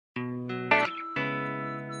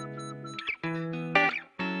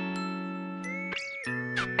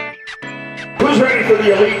ready for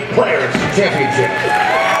the Elite Players Championship.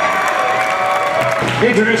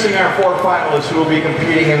 Introducing our 4 finalists who will be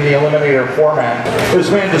competing in the eliminator format. This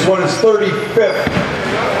man just won his 35th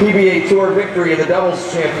PBA Tour victory in the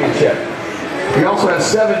doubles championship. He also has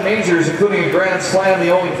 7 majors, including a Grand Slam, the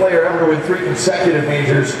only player ever to win 3 consecutive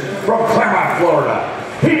majors. From Claremont, Florida,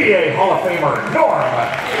 PBA Hall of Famer Norm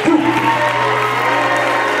Duke.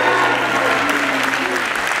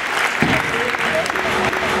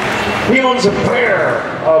 He owns a pair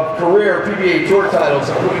of career PBA Tour titles,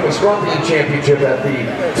 including the Scroggins Championship at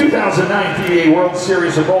the 2009 PBA World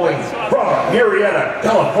Series of Bowling from Murrieta,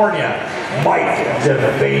 California, Mike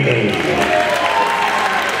DeVaney.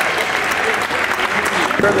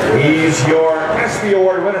 He's your Asbaty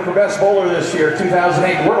Award winner for Best Bowler this year,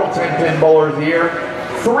 2008 World 10-Pin Bowler of the Year.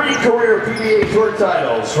 3 career PBA Tour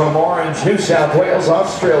titles from Orange, New South Wales,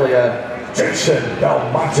 Australia, Jason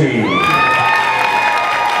Belmonte.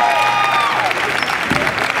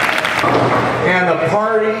 And the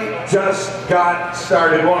party just got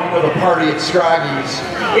started. Welcome to the party at Scroggins.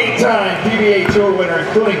 8-time PBA Tour winner,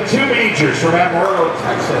 including 2 majors from Amarillo,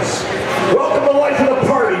 Texas. Welcome to life of the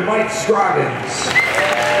party, Mike Scroggins.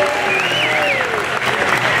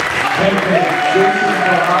 Jason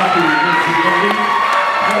Belmonte is the Elite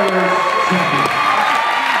Players Champion.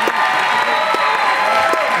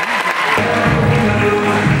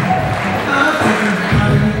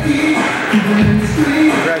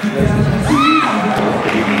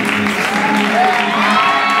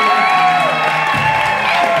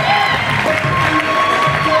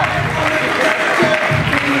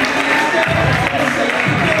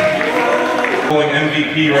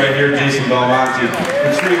 MVP right here, Jason Belmonte.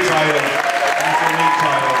 The 3 titles, and 3 league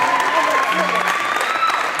titles.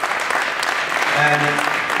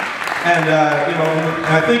 You know,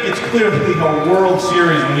 I think it's clearly a World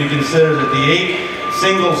Series when you consider that the 8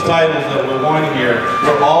 singles titles that were won here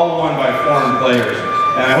were all won by foreign players.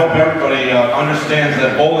 And I hope everybody understands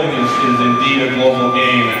that bowling is indeed a global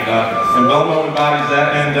game, and Belmo embodies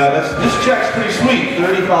that. And this check's pretty sweet,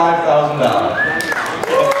 $35,000.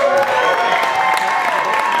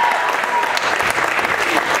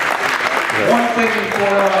 One thing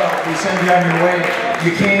before we send you on your way,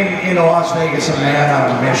 you came into Las Vegas a man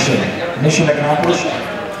on a mission. Mission accomplished?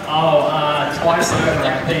 Oh, twice over,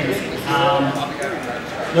 I think.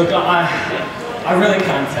 Look, I really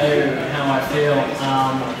can't tell you how I feel.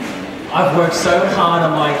 I've worked so hard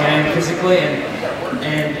on my game physically,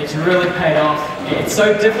 and it's really paid off. It's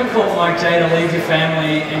so difficult, like Jay, to leave your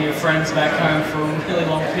family and your friends back home for a really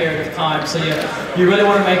long period of time. So you really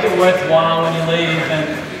want to make it worthwhile when you leave,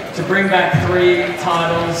 and to bring back 3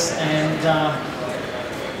 titles and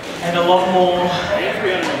a lot more.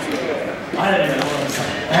 I don't even know what I'm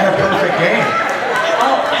saying. And a perfect game.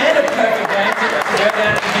 Oh, and a perfect game to go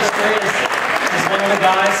down in history as one of the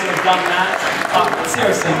guys who have done that.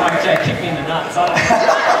 Seriously, Mike J, kick me in the nuts. I don't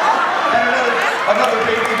know. Another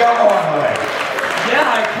baby Belmo on the way.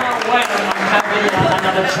 Yeah, I can't wait. I'm having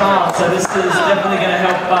another child, so this is definitely going to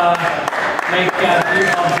help make you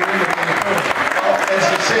my dream of being cool. As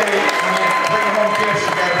you say, when you bring home gifts,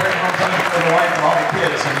 you gotta bring home something for the wife and all the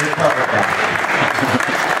kids, and you're covered now.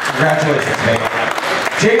 Congratulations, mate.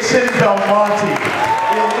 Jason Belmonte,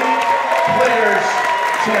 Elite Players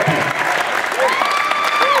Champion.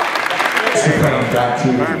 Back to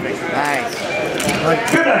you. Nice.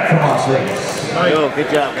 Good night from Las Vegas. Oh, good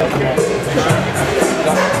job.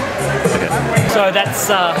 So that's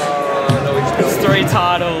 3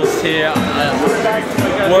 titles here.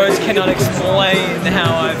 Words cannot explain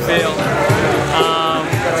how I feel.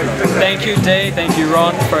 Thank you, Dee. Thank you,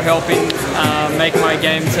 Ron, for helping make my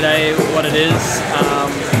game today what it is.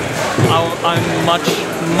 I'm much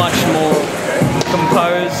more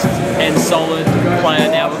composed and solid player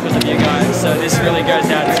now because of you guys. So this really goes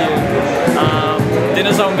out to you.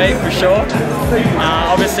 Dinner's on me for sure.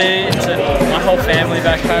 Obviously, to my whole family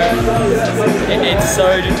back home. It's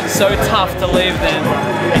so tough to leave them,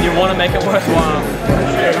 and you want to make it worthwhile.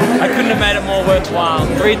 I couldn't have made it more worthwhile.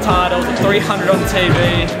 3 titles, 300 on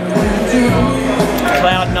TV,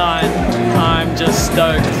 Cloud 9. I'm just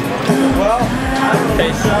stoked.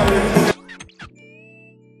 Peace.